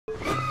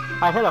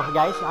Hello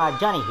guys,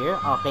 Johnny here,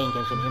 playing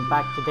Genshin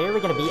Impact. Today we're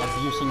gonna be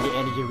abusing the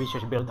energy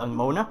research build on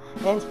Mona,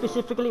 and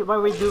specifically why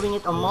we're doing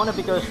it on Mona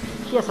because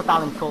she has a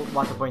talent called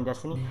Waterborne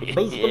Destiny.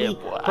 Basically,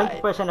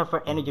 20% of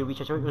her energy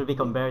research will be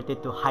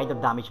converted to hydro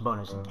damage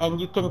bonus, and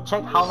you can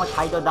check how much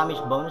hydro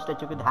damage bonus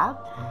that you could have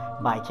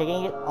by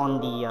checking it on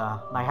the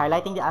by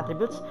highlighting the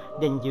attributes.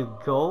 Then you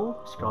go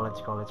scroll it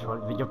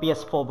with your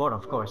PS4 board,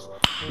 of course.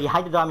 The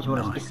hydro damage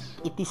bonus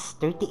is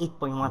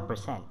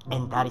 38.1%,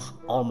 and that is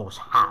almost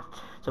half.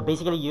 So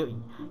basically,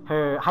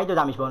 her hydro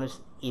damage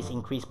bonus is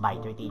increased by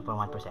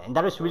 38.1%, and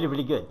that is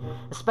really good,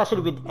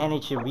 especially with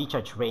energy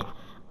recharge rate.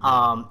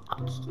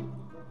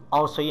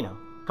 Also, you know,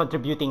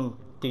 contributing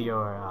to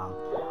your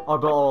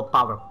overall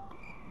power,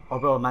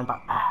 overall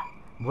manpower.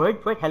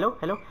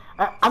 Hello.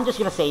 I'm just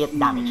gonna say it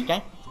damage,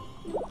 okay?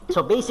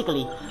 So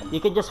basically, you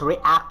can just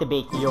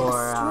reactivate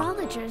your.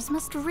 Astrologers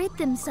must rid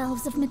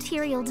themselves of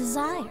material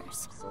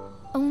desires.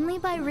 Only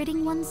by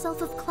ridding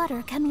oneself of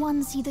clutter can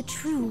one see the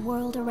true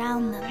world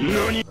around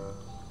them.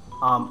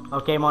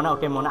 Okay, Mona,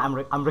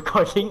 I'm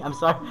recording, I'm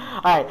sorry.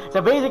 Alright,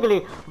 so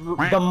basically,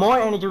 the more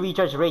energy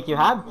recharge rate you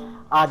have,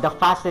 the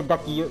faster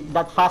that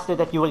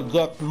you will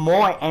get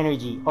more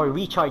energy or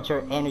recharge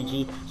your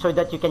energy so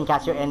that you can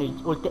cast your energy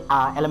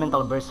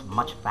elemental burst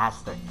much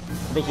faster.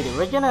 Basically,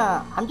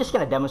 I'm just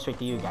gonna demonstrate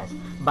to you guys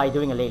by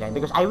doing a ley line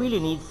because I really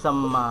need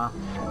some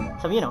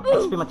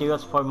XP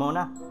materials for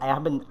Mona. I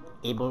haven't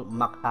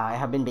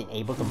been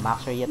able to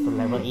max her yet to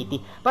level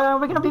 80,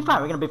 but we're gonna be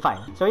fine.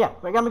 So yeah,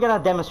 we're gonna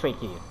demonstrate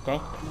to you, okay?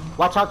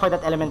 Watch out for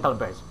that elemental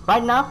burst.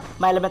 Right now,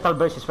 my elemental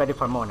burst is ready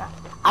for Mona.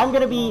 I'm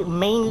gonna be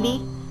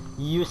mainly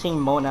using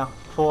Mona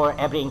for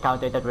every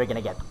encounter that we're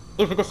gonna get.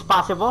 If it is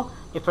possible,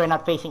 if we're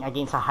not facing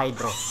against a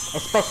Hydro,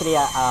 especially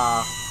a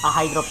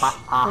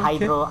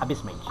Hydro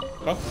Abyss Mage,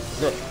 okay?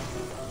 Good.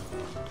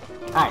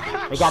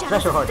 Alright, we got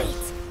Treasure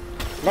Hoarders.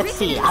 Let's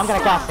see, I'm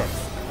gonna cast it.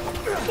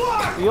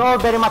 You all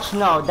very much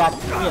know that,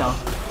 you know,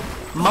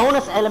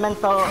 Mona's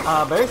elemental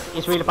burst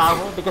is really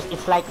powerful because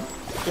it's like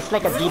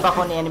a debuff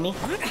on the enemy.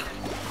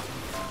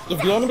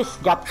 If the enemies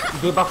got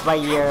debuffed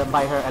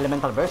by her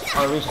elemental burst,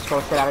 or which is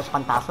called Stellaris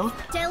Phantasm,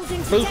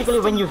 basically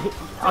when you hit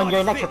on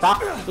your next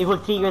attack, it will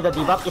trigger the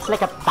debuff. It's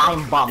like a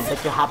time bomb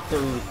that you have to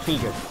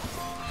trigger.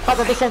 But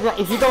at the same time,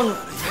 if you don't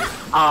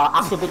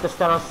activate the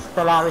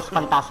Stellaris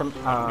Phantasm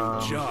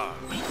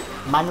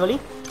manually,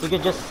 you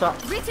can just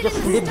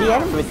hit the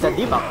enemy with the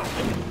debuff,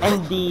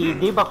 and the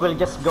debuff will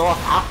just go off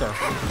after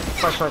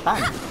for a short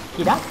time.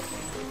 See that?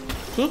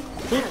 See?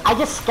 I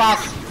just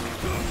cast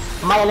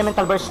my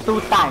elemental burst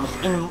 2 times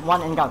in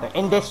one encounter,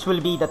 and this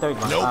will be the third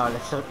one.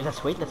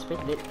 Let's wait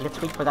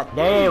for that.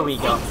 There we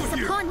go.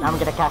 Now I'm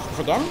gonna cast this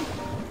again.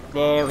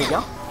 There we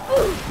go.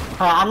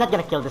 I'm not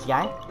gonna kill this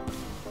guy.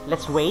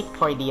 Let's wait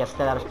for the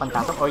Stellaris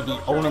Phantasm or the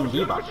Omen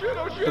debuff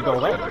to go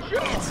away.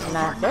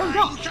 And there we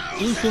go.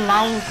 Easy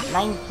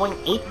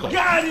 9.8k.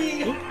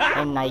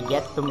 And I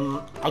get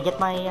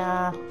my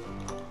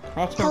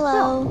XP.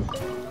 Hello.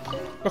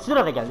 Let's do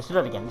that again.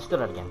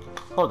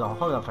 Hold on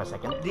for a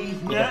second. We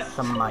got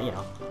some,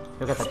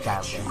 look at that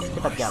guy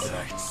over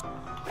there.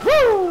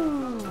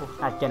 Woo!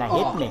 Not gonna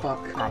hit me.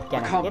 Not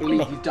gonna hit me.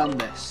 You've done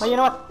this. But you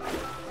know what?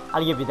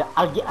 I'll give you that.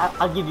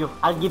 I'll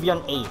give you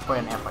an A for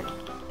an effort.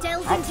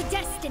 Delve into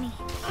destiny.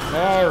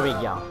 There we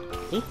go.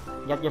 See?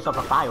 Get yourself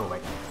a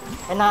firework.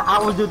 And I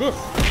will do this.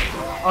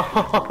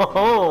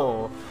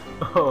 Oh.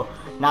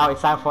 Now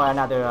it's time for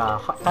another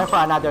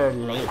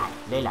ley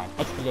line.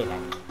 XP ley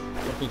line.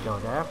 Let me go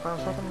there for a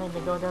second. There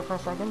we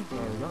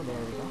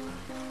go.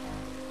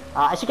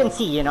 As you can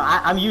see, you know,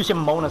 I'm using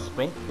Mona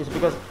Sprint. It's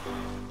because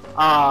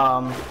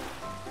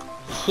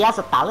she has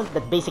a talent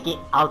that basically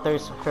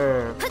alters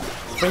her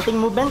sprinting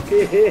movement.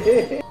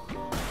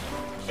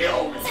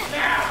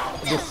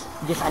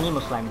 This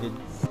Anemo Slime, dude.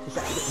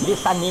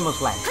 This Anemo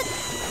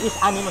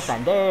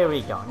Slime. There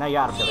we go. Now you're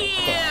out of the way.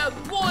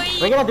 Okay.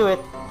 We're gonna do it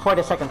for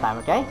the second time,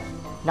 okay?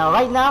 Now,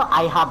 right now,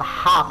 I have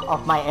half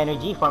of my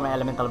energy for my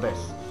elemental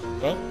burst.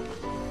 Okay?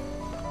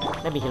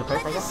 Let me heal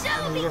first, I guess.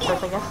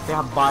 We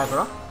have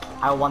Barbara,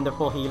 our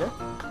wonderful healer.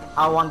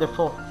 Our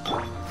wonderful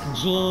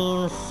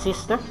Jean's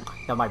sister.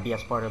 That might be a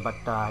spoiler, but,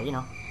 you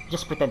know,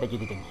 just pretend that you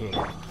didn't hear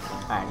that.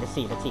 Alright, let's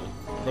see. Let's do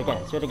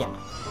it again.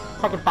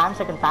 Second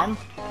time.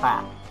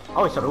 Alright.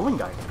 Oh, it's a Ruin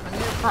Guard.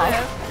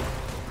 Alright.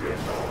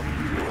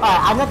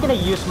 I'm not gonna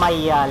use my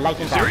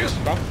lightning powers,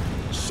 okay?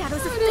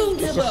 Shadows of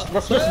fate.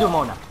 Let's just do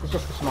Mona.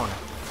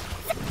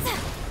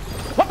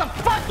 What the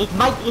fuck? It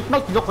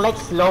might look like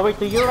slower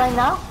to you right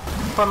now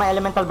for my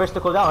elemental burst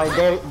to cool down. Right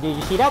there, do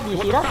you see that?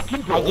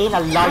 I gain a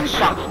large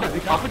chunk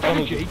of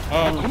energy,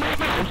 and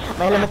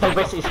my elemental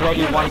burst is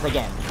ready once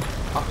again.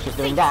 Oh, she's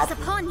doing that.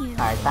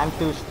 Alright, time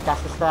to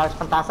cast the Stellaris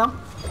Phantasm.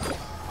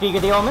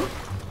 Trigger the Omen.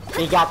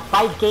 We got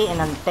 5k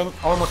and then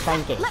almost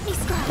 9k.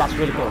 That's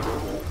really cool.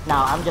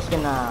 Now I'm just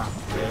gonna.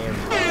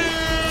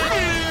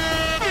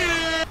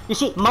 You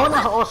see,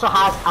 Mona also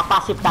has a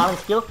passive talent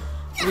skill,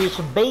 which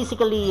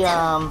basically,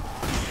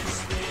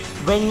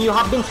 when you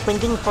have been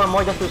sprinting for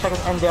more than 2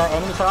 seconds and there are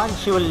enemies around,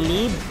 she will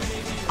leave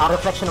a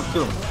reflection of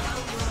doom.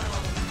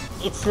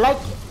 It's like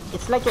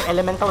it's like your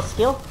elemental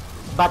skill,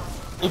 but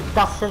it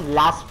doesn't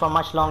last for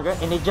much longer,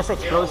 and it just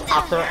explodes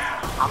after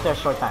a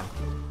short time.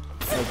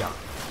 There you go.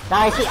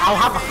 Now I see I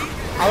have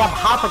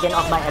half again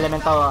of my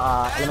elemental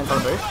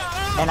burst,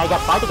 and I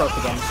got particles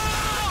again.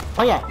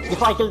 Oh yeah,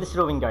 before I kill this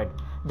Ruin Guard,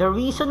 the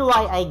reason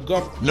why I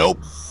get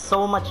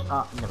so much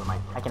never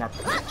mind. I cannot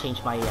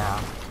change my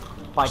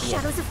party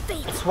yet.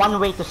 It's one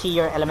way to see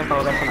your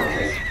elemental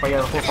resonances for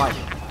your whole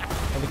party.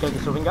 Let me kill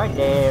this Ruin Guard.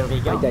 There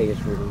we go. My day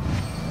is ruined.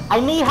 I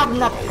may have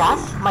not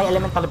cast my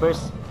elemental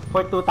burst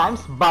for 2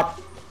 times, but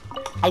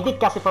I did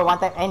cast it for 1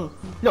 time, and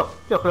look.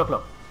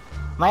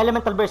 My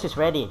elemental burst is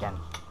ready again.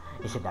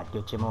 Isn't that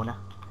good, Chimona?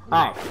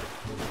 Alright.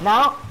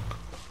 Now,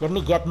 let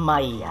me get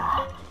my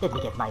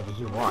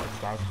rewards,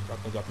 guys. Let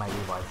me get my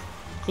rewards.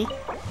 See?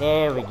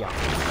 There we go.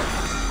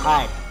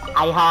 Alright.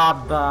 I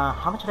have,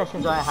 how much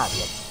resins do I have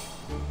yet?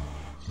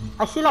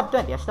 I still have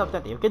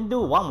 20. You can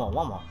do one more,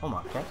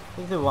 okay?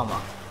 You can do one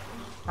more.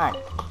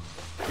 Alright.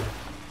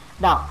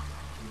 Now,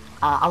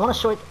 I want to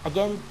show it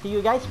again to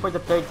you guys for the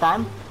 3rd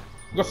time.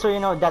 Just so you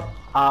know that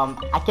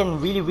I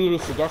can really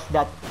suggest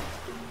that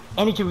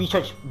energy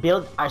recharge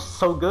builds are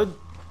so good,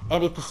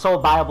 and it is so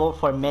viable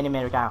for many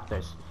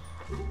characters.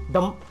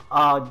 To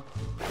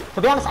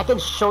be honest, I can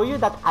show you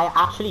that I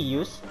actually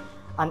use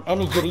an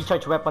energy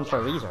recharge weapon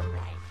for Razor.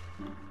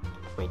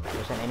 Wait,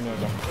 there's an enemy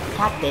again.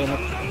 God damn it.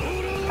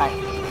 Alright.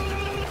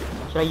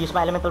 Should I use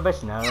my elemental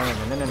burst? No.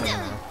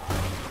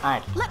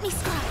 Alright. Let me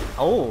start.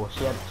 Oh,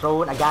 she had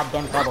thrown a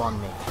goddamn pebble on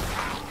me.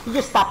 You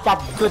just stopped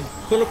that good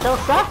kill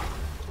itself, sir?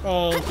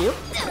 Thank you.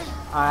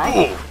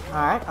 Alright.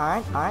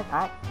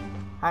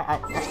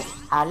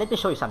 Let me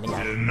show you something,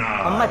 guys.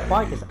 On my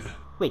part is...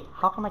 Wait,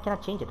 how come I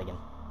cannot change it again?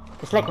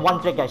 It's like one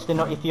trick, guys, to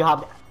know if you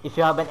have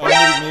an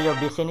enemy near your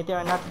vicinity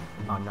or not.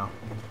 Oh no.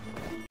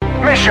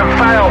 Mission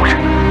failed.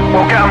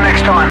 We'll get them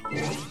next time.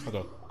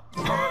 Okay.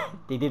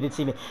 They didn't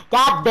see me.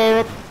 God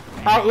damn it!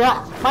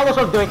 Yeah, might as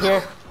well do it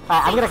here.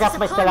 I'm gonna cast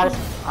my Stellaris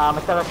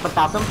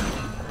Phantasm.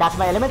 That's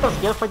my elemental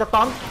skill for the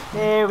taunt.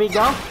 There we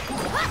go.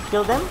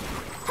 Kill them.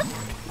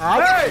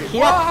 Alright, Hey, see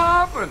what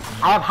that? happened?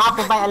 I have half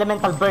of my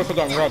elemental burst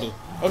again ready.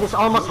 And it's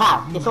almost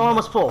half. It's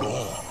almost full.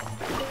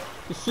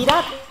 You see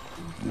that?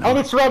 And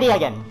it's ready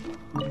again.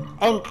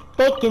 And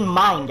take in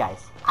mind,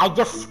 guys, I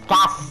just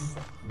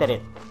casted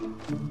it.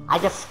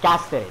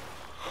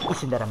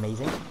 Isn't that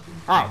amazing?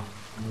 Alright,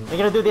 we're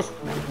gonna do this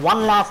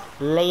one last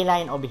ley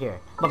line over here.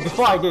 But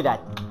before I do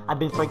that, I've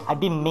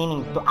been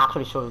meaning to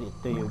actually show it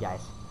to you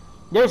guys.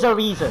 There's a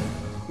reason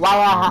why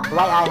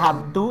I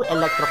have 2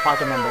 Electro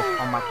party members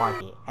on my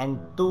party and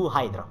 2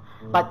 Hydro.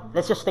 But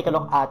let's just take a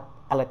look at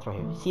Electro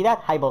here. See that?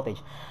 High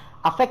voltage.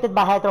 Affected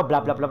by Hydro, blah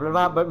blah blah blah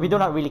blah, but we do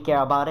not really care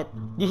about it.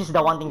 This is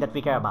the one thing that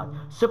we care about.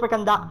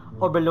 Superconduct,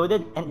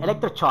 Overloaded, and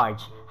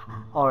Electrocharge,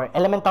 or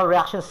elemental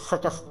reactions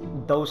such as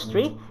those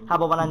 3,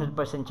 have a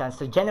 100% chance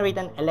to generate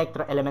an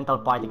electro-elemental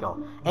particle.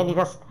 And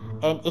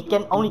it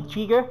can only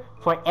trigger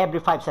for every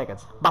 5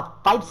 seconds. But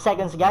 5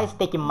 seconds, guys,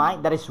 take in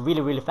mind that is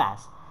really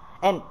fast.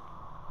 And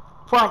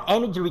for an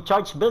energy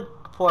recharge build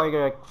for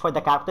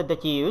the character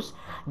that you use,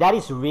 that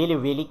is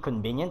really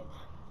convenient,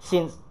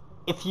 since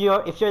if you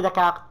have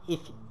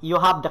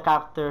the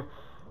character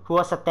who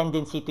has a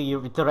tendency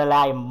to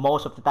rely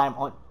most of the time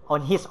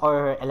on his or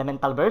her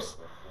elemental burst,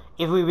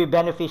 it will be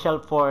beneficial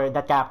for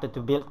that character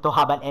to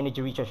have an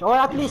energy recharge, or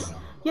at least,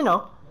 you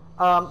know,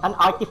 an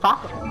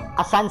artifact,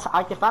 a Sans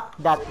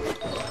artifact that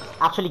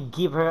actually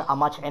give her a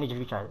much energy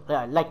recharge.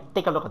 Like,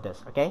 take a look at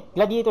this, okay?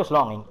 Gladiator's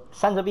Longing,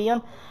 Sons of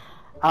Aeon.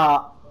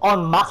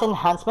 On max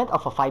enhancement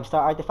of a 5-star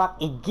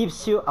artifact, it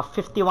gives you a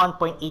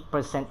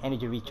 51.8%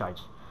 energy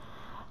recharge.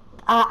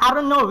 I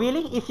don't know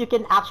really if you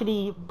can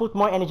actually put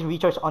more energy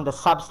recharge on the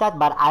substat,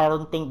 but I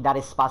don't think that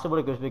is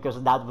possible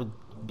because that would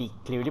be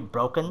clearly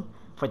broken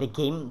for the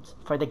game,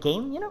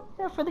 you know,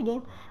 yeah, for the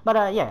game.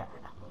 But yeah,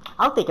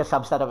 I'll take a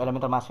substat of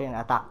Elemental Mastery and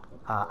attack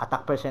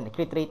percent,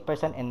 crit rate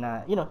percent,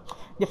 and you know,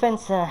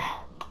 defense. You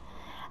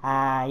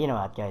know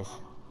what, guys?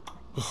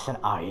 This is an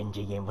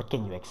RNG game. What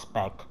can you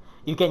expect?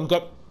 You can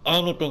get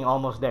anything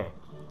almost there.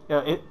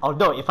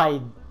 Although if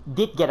I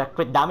did get a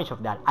crit damage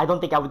of that, I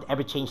don't think I would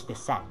ever change this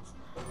Sans.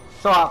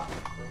 So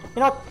you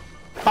know what?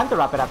 Time to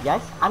wrap it up,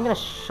 guys. I'm gonna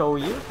show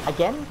you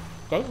again.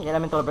 Okay,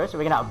 elemental burst.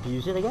 We're gonna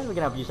abuse it again.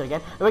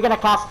 We're gonna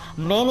cast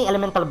many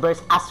elemental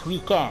bursts as we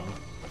can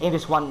in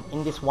this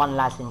one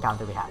last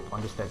encounter we have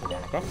on this 3rd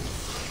event. Okay,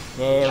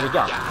 there we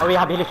go. Oh, we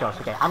have Helios.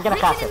 Okay, I'm gonna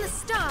cast it.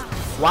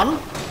 1.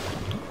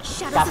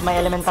 Cast my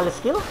elemental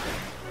skill.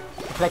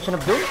 Reflection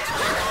of Doom.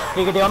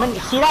 Trigger the Omen.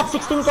 See that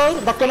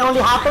 16k? That can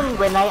only happen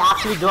when I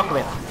actually do a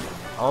crit.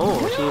 Oh,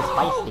 she is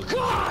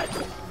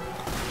feisty.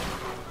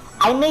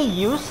 I may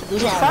use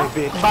Lisa,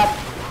 but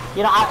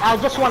you know, I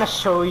just want to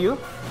show you,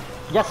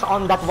 just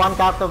on that one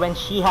character when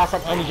she has an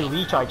energy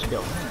recharge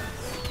build.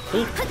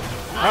 See?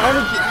 My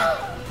energy.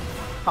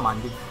 Come on,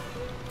 dude.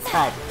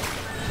 Alright,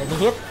 let me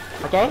hit.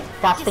 Okay,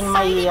 casting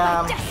my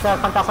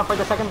Phantasm for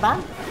the 2nd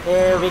time.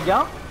 There we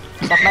go.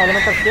 That's my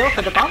elemental skill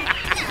for the taunt.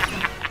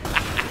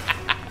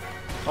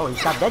 Oh,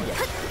 he's not dead yet.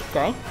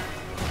 Okay.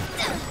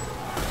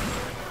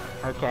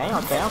 Okay,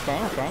 okay, okay,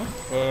 okay.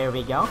 There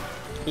we go.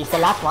 He's the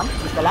last one.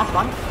 He's the last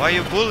one. Why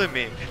you bullying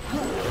me?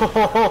 Ho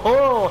ho ho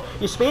ho!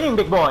 You're spinning,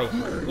 big boy.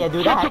 Yeah,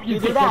 do that. You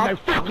do that.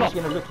 I'm just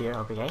gonna look here.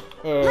 Okay.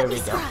 There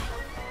we go.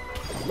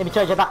 Let me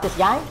charge attack this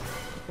guy.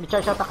 Let me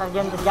charge attack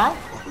again this guy.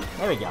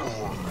 There we go.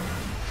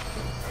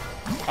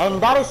 And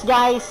that is,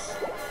 guys,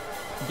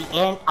 the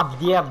end of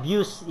the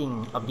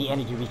abusing of the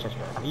energy recharge.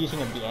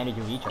 Abusing of the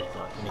energy recharge.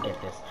 Let me get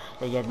this.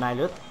 Let me get my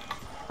loot.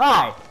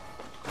 Alright.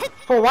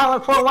 For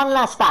one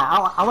last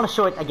time, I want to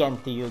show it again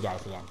to you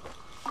guys again.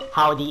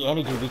 How the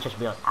energy recharge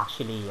build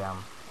actually,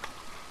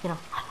 you know,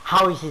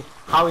 how is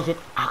it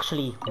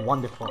actually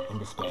wonderful in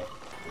this game?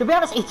 To be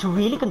honest, it's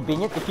really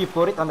convenient if you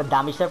put it on the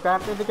damage save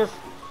character, because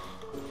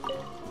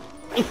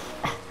if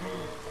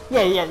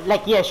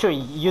sure,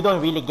 you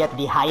don't really get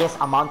the highest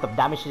amount of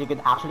damage you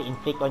could actually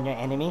inflict on your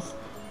enemies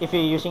if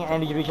you're using an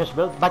energy recharge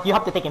build, but you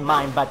have to take in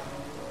mind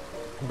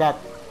that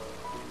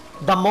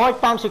the more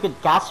times you could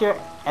cast your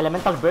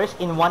elemental burst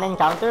in one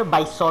encounter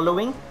by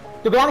soloing,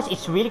 to be honest,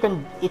 it's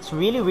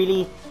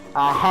really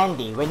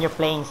handy when you're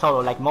playing solo,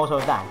 like most of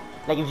the time.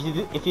 Like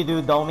if you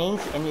do domains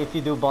and if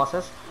you do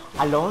bosses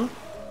alone,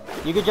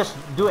 you could just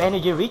do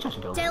energy recharge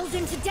build.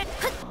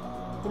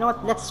 You know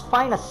what? Let's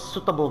find a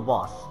suitable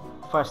boss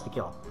first to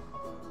kill.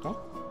 Okay.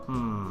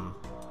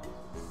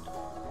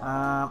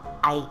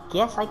 I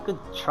guess I could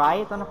try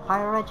it on a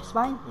Fire Regis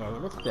Mine. Yeah,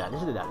 let's do that.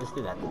 Let's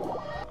do that.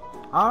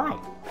 Alright.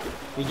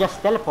 We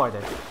just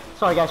teleported.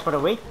 Sorry guys for the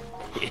wait.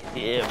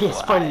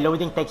 PS4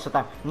 loading takes some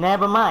time.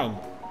 Never mind.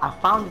 I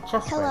found the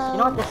chest first. You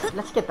know what?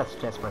 Let's get that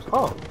chest first.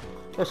 Oh,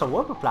 there's a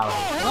Warper Flower.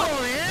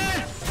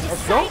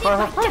 Let's go for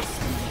her first.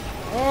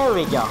 There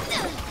we go.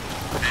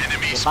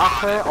 Give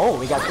back her. Oh,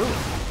 we got two.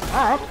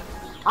 Alright.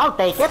 I'll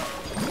take it.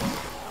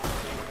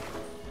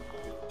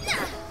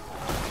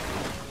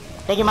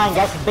 Take in mind,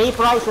 guys,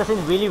 Vaporize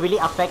doesn't really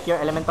affect your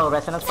elemental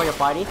resonance for your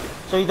party,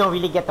 so you don't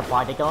really get the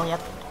particle yet.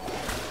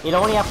 It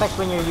only affects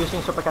when you're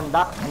using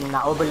Superconduct and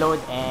Overload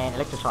and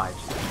Electrocharge.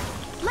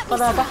 But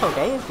that's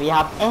okay. We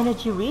have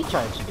Energy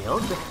Recharge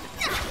build.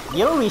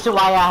 The only reason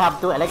why I have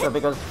two Electro,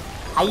 because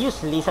I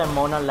use Lisa and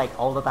Mona like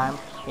all the time.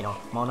 You know,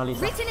 Mona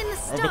Lisa. Let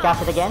me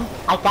cast it again.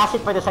 I cast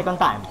it for the second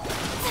time.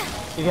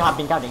 If you have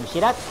been counting, see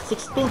that?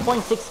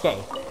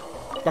 16.6k.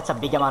 That's a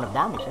big amount of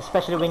damage,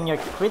 especially when you're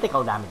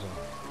critical damaging.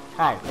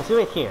 Alright, let's do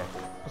it here.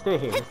 Let's do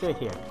it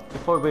here.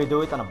 Before we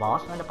do it on a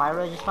boss on the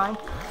Pyro is fine.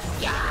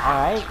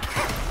 Alright.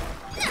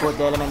 Put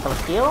the elemental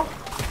skill.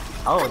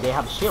 Oh, they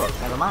have shields.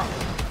 Never mind.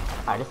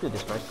 Alright, let's do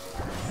this first.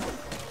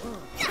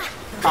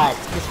 Alright,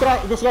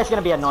 this guy's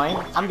gonna be annoying.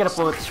 I'm gonna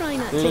put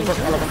Lisa's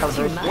elemental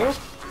burst here.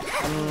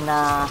 And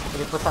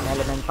we put some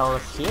elemental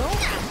skill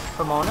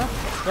for Mona.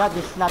 Yeah,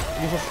 this is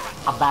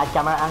a bad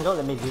camera angle.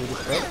 Let me do this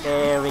first.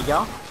 There we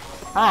go.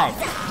 Alright.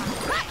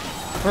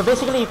 So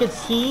basically you can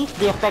see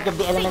the effect of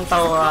the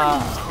elemental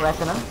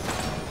resonance.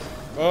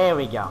 There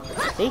we go.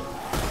 See?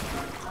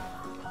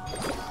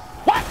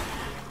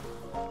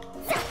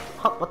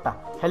 Oh, what the?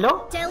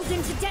 Hello? Delve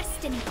into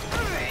destiny.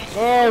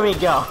 There we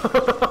go.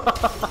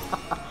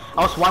 I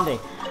was wondering,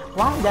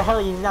 why the hell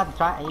he's not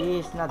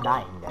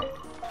dying there?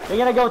 We're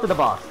gonna go to the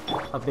boss.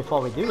 But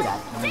before we do that,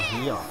 let me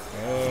heal.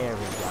 There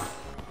we go.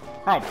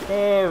 Alright,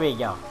 there we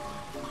go.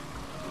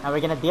 Now we're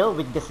gonna deal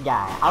with this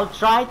guy. I'll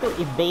try to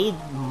evade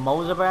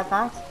most of her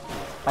attacks,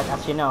 but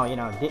as you know,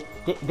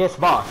 this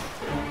boss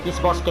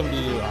can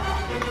be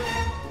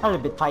a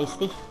little bit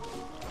feisty.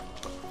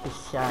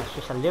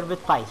 She's a little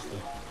bit feisty.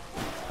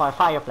 For a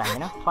fire plant, you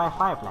know? For a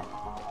fire plant.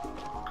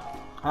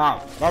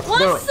 Alright, let's do it.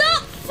 What's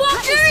up,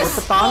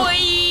 fuckers? Boy!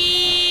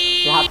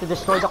 You have to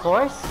destroy the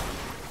course.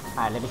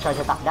 Alright, let me try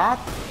to attack that.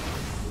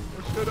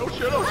 Oh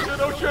shit.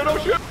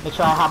 Make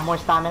sure I have more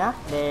stamina.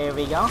 There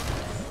we go.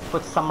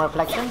 Put some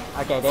reflection.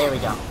 Okay, there we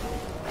go.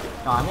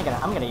 No, I'm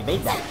gonna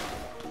evade that.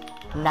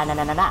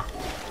 Nah.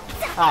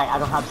 Alright, I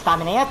don't have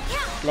stamina yet.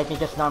 Let me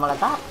just normal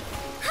attack.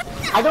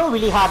 I don't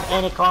really have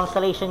any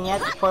constellation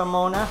yet for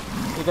Mona,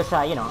 because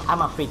you know,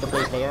 I'm a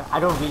free-to-play player. I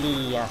don't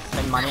really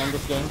spend money on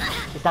this game.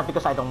 It's not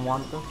because I don't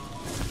want to.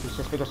 It's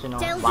just because, you know,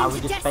 why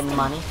would you spend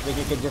money when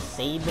you could just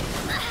save?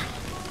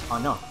 Oh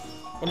no.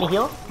 Let me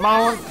heal. Come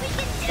on.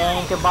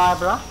 Thank you,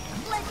 Barbara.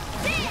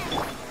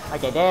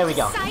 Okay, there we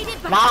go.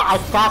 Now I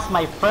cast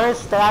my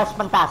first Stellaris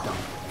Phantasm.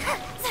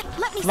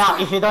 Now,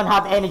 if you don't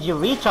have energy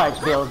recharge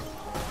build,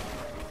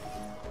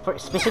 for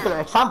specific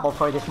example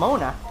for this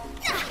Mona,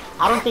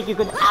 I don't think you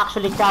could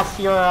actually cast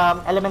your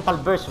elemental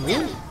burst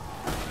really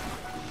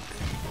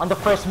on the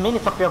first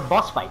minutes of your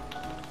boss fight.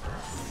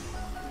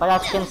 But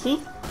as you can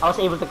see, I was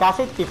able to cast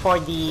it before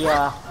the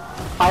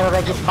Pyro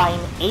Regis Vine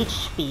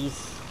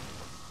HPs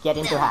get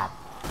into half.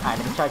 Alright,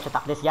 let me charge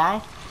attack this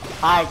guy.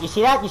 Alright, you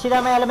see that? You see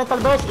that my elemental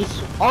burst is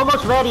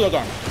almost ready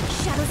again.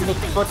 Let me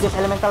put this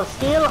elemental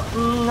skill.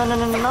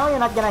 No, you're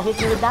not gonna hit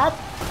me with that.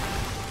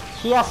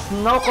 She has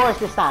no course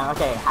this time.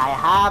 Okay, I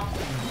have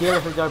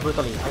dealt with her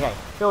brutally. Okay,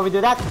 so we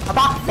do that.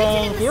 Attack,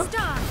 thank you.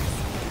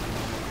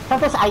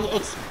 Sometimes I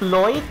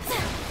exploit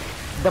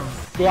the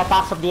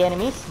attacks of the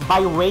enemies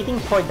by waiting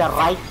for the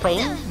right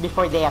frame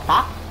before they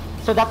attack,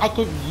 so that I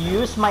could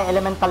use my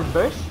elemental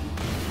burst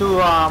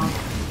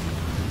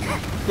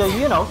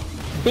you know,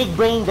 big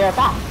brain their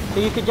attack. So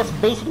you could just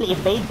basically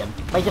evade them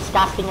by just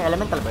casting your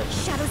elemental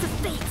burst. Shadows of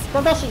fate.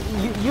 Sometimes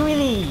you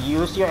really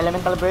use your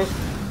elemental burst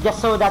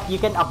just so that you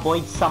can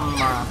avoid some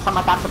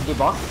attacks of the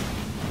boss.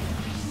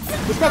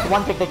 It's not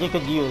one trick that you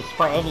could use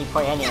for any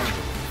enemy.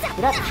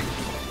 See that?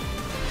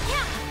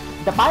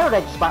 The Pyro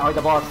Red Spine or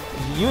the boss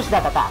use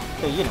that attack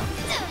to, you know,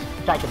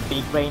 try to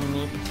big brain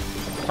me,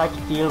 try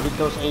to deal with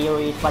those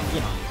AoEs, but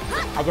you know,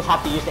 I just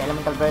have to use the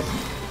elemental burst.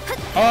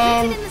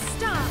 And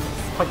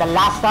for the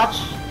last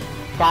touch,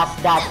 cast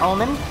that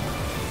Omen,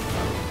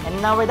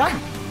 and now we're done.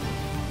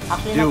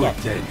 Actually,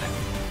 not yet.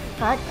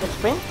 Alright, let's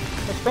sprint,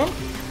 let's sprint,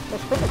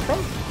 let's sprint, let's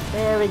sprint.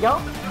 There we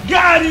go.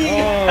 Got it!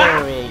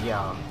 There we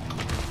go.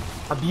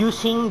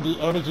 Abusing the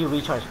energy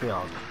recharge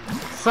build.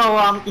 So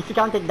if you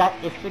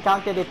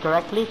counted it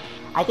correctly,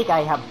 I think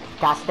I have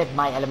casted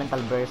my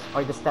elemental burst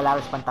or the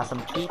Stellaris Phantasm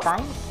 3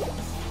 times,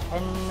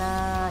 and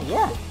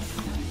yeah,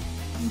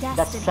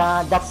 that's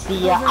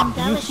the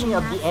abusing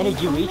of the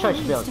energy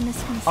recharge build.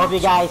 Hope you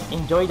guys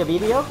enjoy the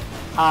video.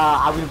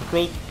 I will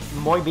create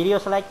more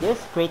videos like this,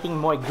 creating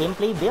more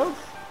gameplay builds,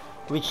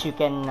 which you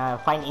can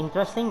find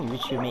interesting,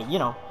 which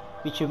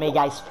you may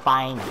guys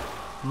find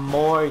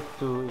more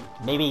to,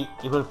 maybe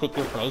it will fit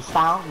your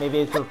playstyle, maybe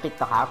it will fit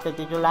the character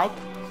that you like,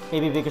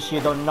 maybe because you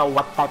don't know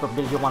what type of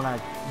build you want to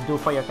do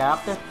for your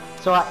character.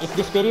 So if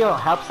this video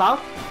helps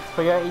out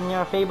in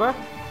your favor,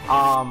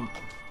 oh,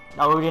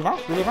 really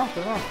nice, really nice,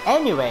 really nice.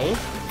 Anyway,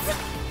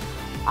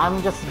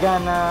 I'm just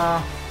gonna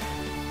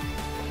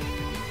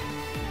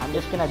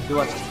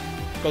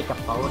take a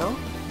photo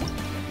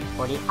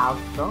for the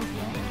outro.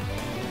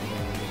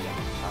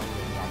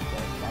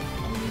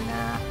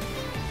 Yeah,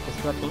 and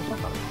just do a thing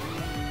photo.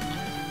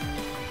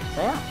 So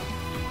yeah,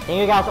 thank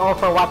you guys all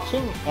for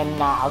watching,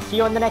 and I'll see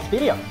you on the next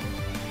video.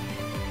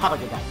 Have a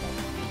good night.